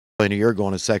a year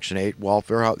going to Section 8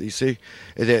 welfare. How, you see,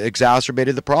 it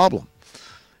exacerbated the problem.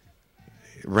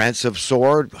 Rents have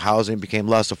soared, housing became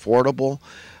less affordable,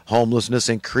 homelessness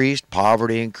increased,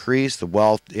 poverty increased, the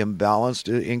wealth imbalance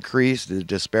increased, the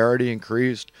disparity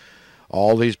increased,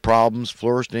 all these problems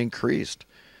flourished and increased.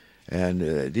 And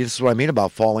this is what I mean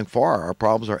about falling far. Our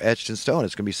problems are etched in stone.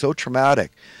 It's going to be so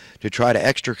traumatic to try to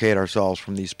extricate ourselves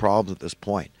from these problems at this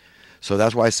point. So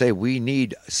that's why I say we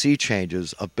need sea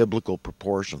changes of biblical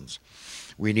proportions.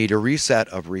 We need a reset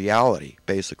of reality,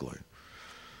 basically.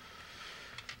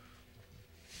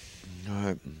 All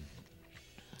right.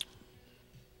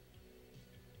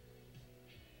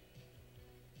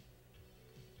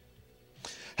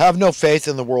 Have no faith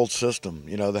in the world system.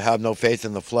 You know, they have no faith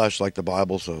in the flesh, like the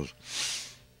Bible says.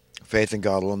 Faith in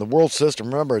God alone. The world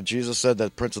system, remember, Jesus said that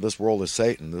the prince of this world is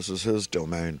Satan. This is his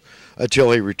domain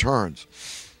until he returns.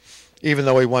 Even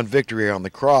though he won victory on the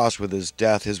cross with his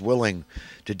death, his willing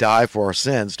to die for our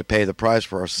sins, to pay the price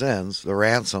for our sins, the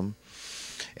ransom,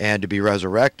 and to be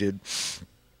resurrected,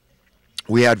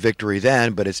 we had victory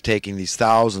then, but it's taking these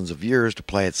thousands of years to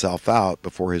play itself out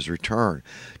before his return,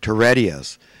 to ready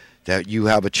us, that you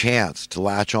have a chance to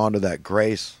latch onto that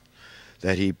grace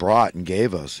that he brought and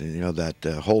gave us. And, you know, that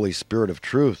Holy Spirit of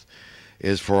truth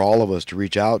is for all of us to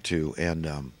reach out to.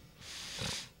 And,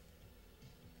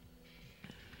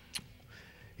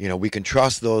 you know, we can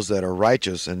trust those that are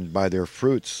righteous and by their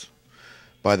fruits,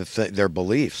 by their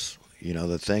beliefs, you know,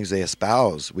 the things they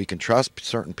espouse. We can trust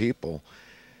certain people.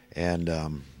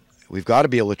 And we've got to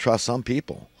be able to trust some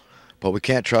people, but we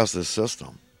can't trust this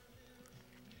system.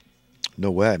 No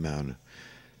way, man.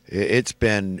 It's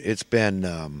been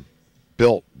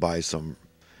built by some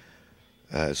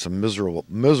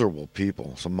miserable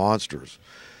people, some monsters.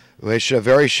 They should have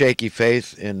very shaky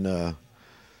faith in.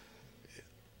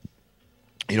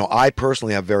 You know, I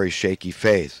personally have very shaky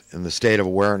faith in the state of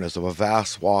awareness of a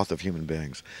vast swath of human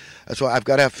beings. That's why I've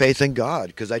got to have faith in God,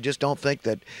 because I just don't think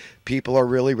that people are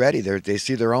really ready. They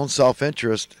see their own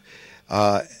self-interest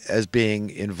as being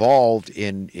involved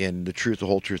in the truth, the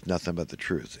whole truth, nothing but the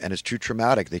truth. And it's too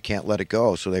traumatic. They can't let it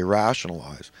go, so they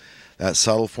rationalize. That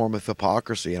subtle form of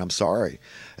hypocrisy, and I'm sorry.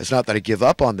 It's not that I give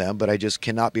up on them, but I just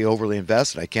cannot be overly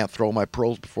invested. I can't throw my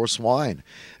pearls before swine.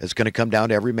 It's going to come down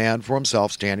to every man for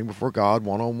himself, standing before God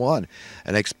one-on-one,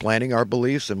 and explaining our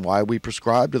beliefs and why we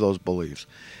prescribe to those beliefs.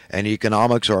 And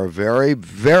economics are very,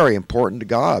 very important to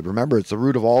God. Remember, it's the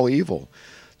root of all evil.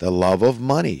 The love of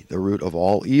money, the root of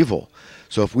all evil.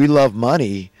 So if we love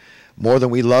money more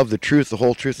than we love the truth, the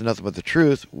whole truth, and nothing but the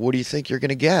truth, what do you think you're going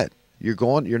to get? You're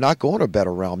not going to a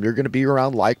better realm. You're going to be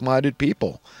around like-minded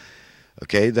people,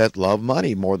 okay, that love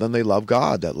money more than they love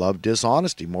God, that love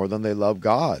dishonesty more than they love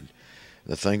God,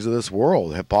 the things of this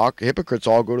world. Hypocrites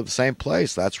all go to the same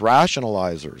place. That's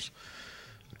rationalizers,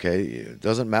 okay? It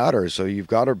doesn't matter. So you've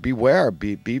got to beware.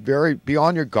 Be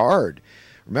on your guard.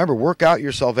 Remember, work out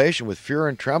your salvation with fear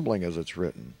and trembling, as it's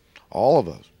written. All of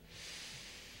us.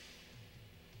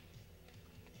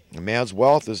 A man's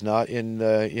wealth is not in,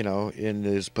 in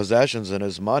his possessions and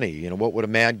his money. You know, what would a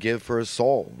man give for his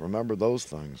soul? Remember those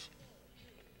things.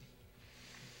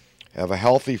 Have a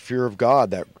healthy fear of God,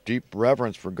 that deep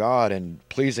reverence for God and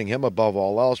pleasing him above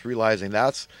all else, realizing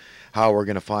that's how we're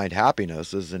going to find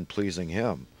happiness, is in pleasing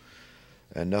him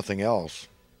and nothing else.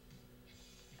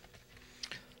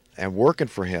 And working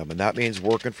for him, and that means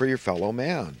working for your fellow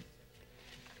man.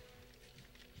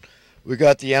 We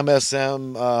got the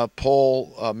MSM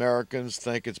poll. Americans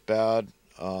think it's bad.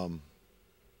 Oh,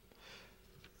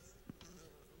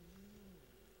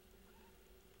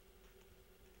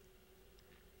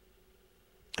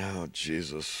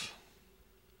 Jesus.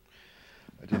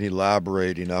 I didn't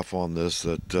elaborate enough on this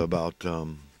about...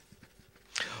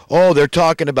 Oh, they're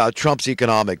talking about Trump's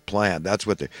economic plan. That's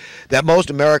what that most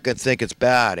Americans think it's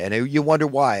bad, and you wonder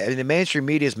why. I mean, the mainstream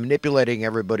media is manipulating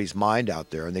everybody's mind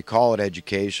out there, and they call it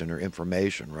education or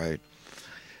information, right?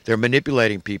 They're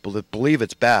manipulating people that believe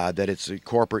it's bad, that it's a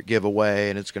corporate giveaway,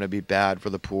 and it's going to be bad for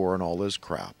the poor and all this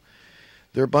crap.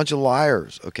 They're a bunch of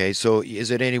liars, okay? So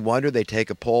is it any wonder they take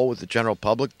a poll with the general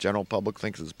public? The general public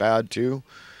thinks it's bad, too?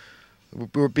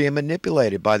 We're being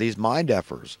manipulated by these mind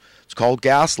effers. It's called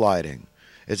gaslighting.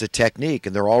 It's a technique,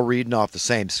 and they're all reading off the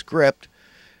same script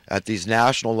at these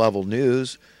national level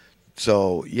news.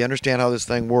 So you understand how this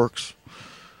thing works?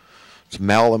 It's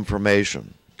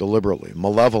malinformation, deliberately,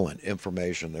 malevolent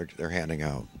information they're handing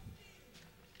out.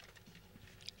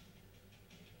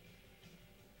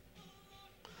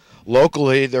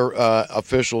 Locally, their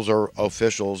officials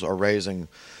are raising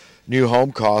new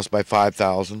home costs by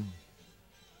 $5,000.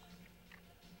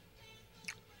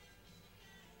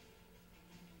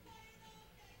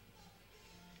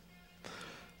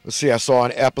 Let's see, I saw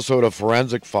an episode of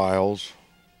Forensic Files,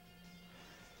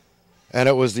 and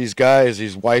it was these guys,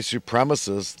 these white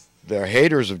supremacists, they're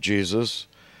haters of Jesus,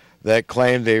 that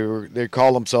claimed they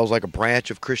call themselves like a branch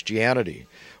of Christianity.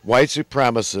 White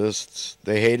supremacists,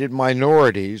 they hated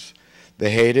minorities,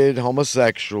 they hated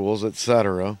homosexuals,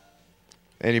 etc.,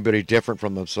 anybody different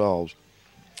from themselves.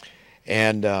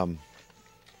 And,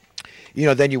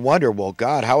 then you wonder, well,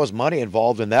 God, how is money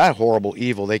involved in that horrible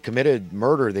evil? They committed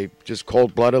murder. They just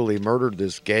cold-bloodedly murdered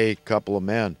this gay couple of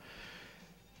men,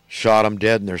 shot them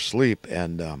dead in their sleep.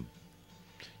 And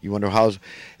you wonder how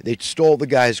they stole the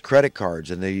guy's credit cards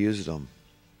and they used them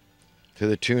to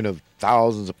the tune of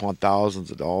thousands upon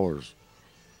thousands of dollars.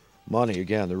 Money,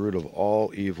 again, the root of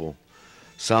all evil.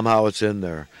 Somehow it's in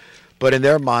there. But in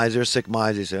their minds, their sick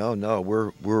minds, they say, oh, no,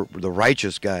 we're the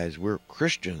righteous guys. We're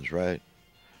Christians, right?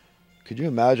 Could you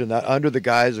imagine that? Under the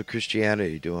guise of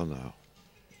Christianity doing that.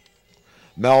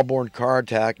 Melbourne car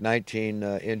attack, 19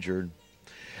 injured.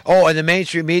 Oh, and the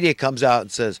mainstream media comes out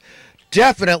and says,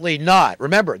 definitely not.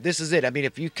 Remember, this is it. I mean,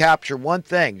 if you capture one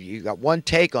thing, you got one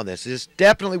take on this. This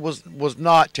definitely was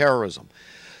not terrorism.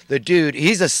 The dude,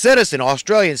 he's a citizen,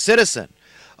 Australian citizen.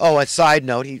 Oh, and side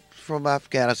note, he's from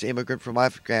Afghanistan, immigrant from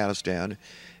Afghanistan,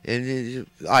 and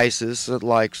ISIS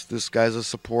likes this guy's a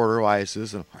supporter of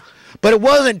ISIS. But it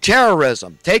wasn't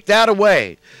terrorism. Take that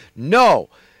away. No.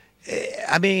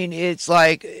 I mean, it's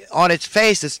like on its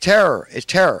face, it's terror. It's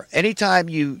terror. Anytime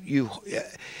you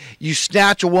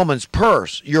snatch a woman's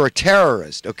purse, you're a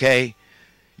terrorist, okay?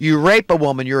 You rape a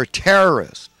woman, you're a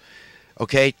terrorist.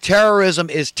 Okay, terrorism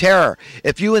is terror.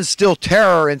 If you instill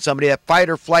terror in somebody, that fight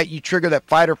or flight, you trigger that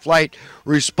fight or flight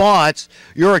response,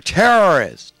 you're a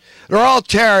terrorist. They're all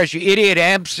terrorists, you idiot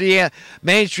MC,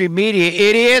 mainstream media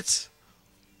idiots.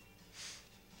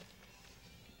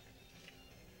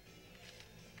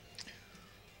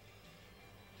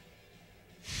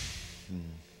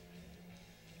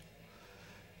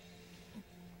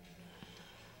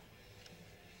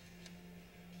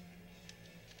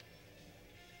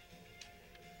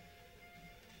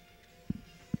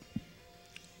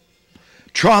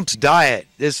 Trump's diet.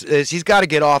 He's got to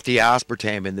get off the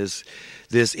aspartame in this.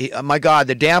 My God,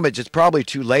 the damage. It's probably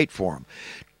too late for him.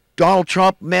 Donald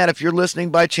Trump, man, if you're listening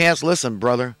by chance, listen,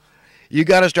 brother. You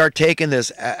got to start taking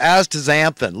this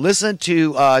astaxanthin. Listen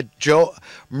to Joe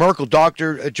Merkel,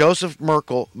 Dr. Joseph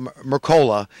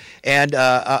Mercola, and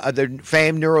the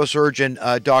famed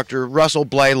neurosurgeon Dr. Russell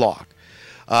Blaylock.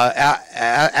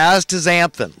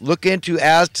 Astaxanthin. Look into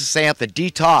astaxanthin.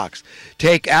 Detox.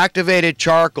 Take activated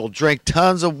charcoal. Drink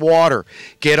tons of water.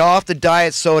 Get off the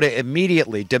diet soda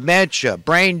immediately. Dementia,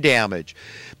 brain damage,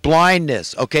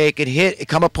 blindness. Okay, it can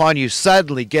come upon you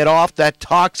suddenly. Get off that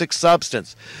toxic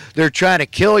substance. They're trying to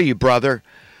kill you, brother.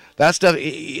 That stuff,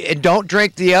 and don't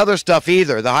drink the other stuff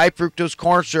either. The high fructose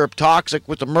corn syrup, toxic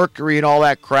with the mercury and all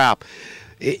that crap.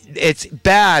 It's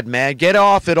bad, man. Get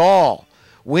off it all.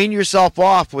 Wean yourself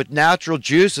off with natural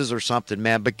juices or something,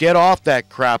 man, but get off that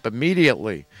crap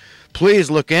immediately.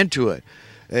 Please look into it.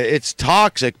 It's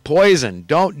toxic, poison.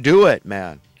 Don't do it,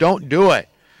 man. Don't do it.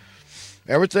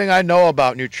 Everything I know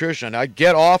about nutrition, I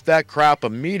get off that crap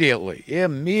immediately.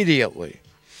 Immediately.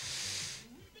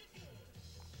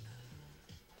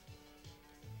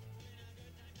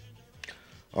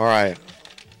 All right.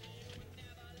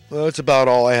 Well, that's about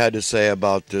all I had to say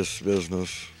about this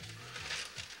business.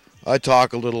 I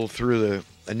talk a little through the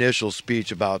initial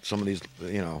speech about some of these,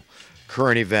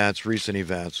 current events, recent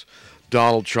events.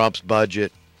 Donald Trump's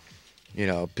budget,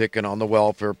 picking on the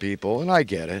welfare people, and I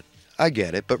get it.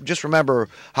 But just remember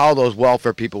how those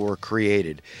welfare people were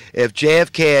created. If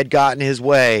JFK had gotten his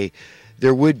way,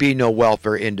 there would be no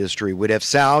welfare industry. We'd have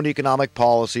sound economic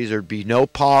policies. There'd be no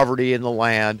poverty in the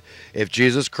land. If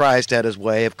Jesus Christ had his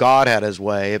way, if God had his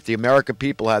way, if the American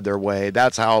people had their way,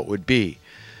 that's how it would be.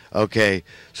 Okay,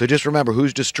 so just remember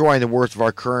who's destroying the worth of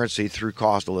our currency through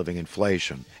cost of living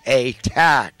inflation. A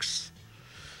tax.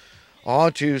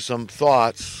 On to some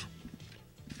thoughts.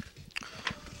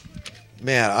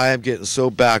 Man, I am getting so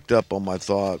backed up on my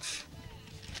thoughts.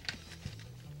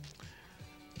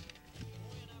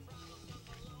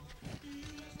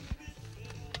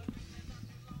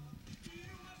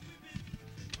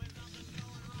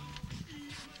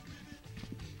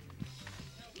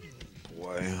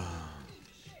 Boy.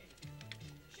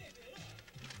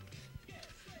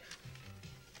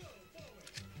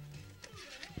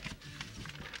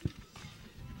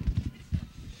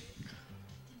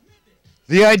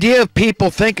 The idea of people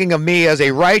thinking of me as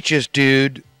a righteous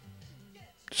dude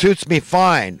suits me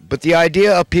fine, but the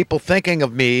idea of people thinking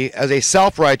of me as a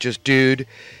self-righteous dude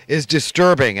is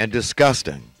disturbing and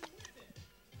disgusting.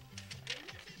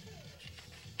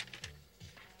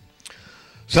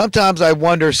 Sometimes I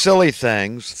wonder silly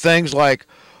things like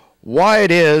why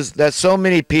it is that so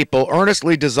many people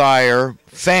earnestly desire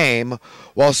fame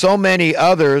while so many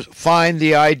others find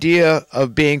the idea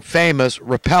of being famous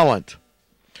repellent.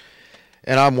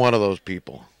 And I'm one of those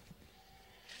people.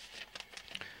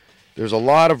 There's a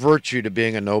lot of virtue to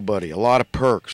being a nobody, a lot of perks.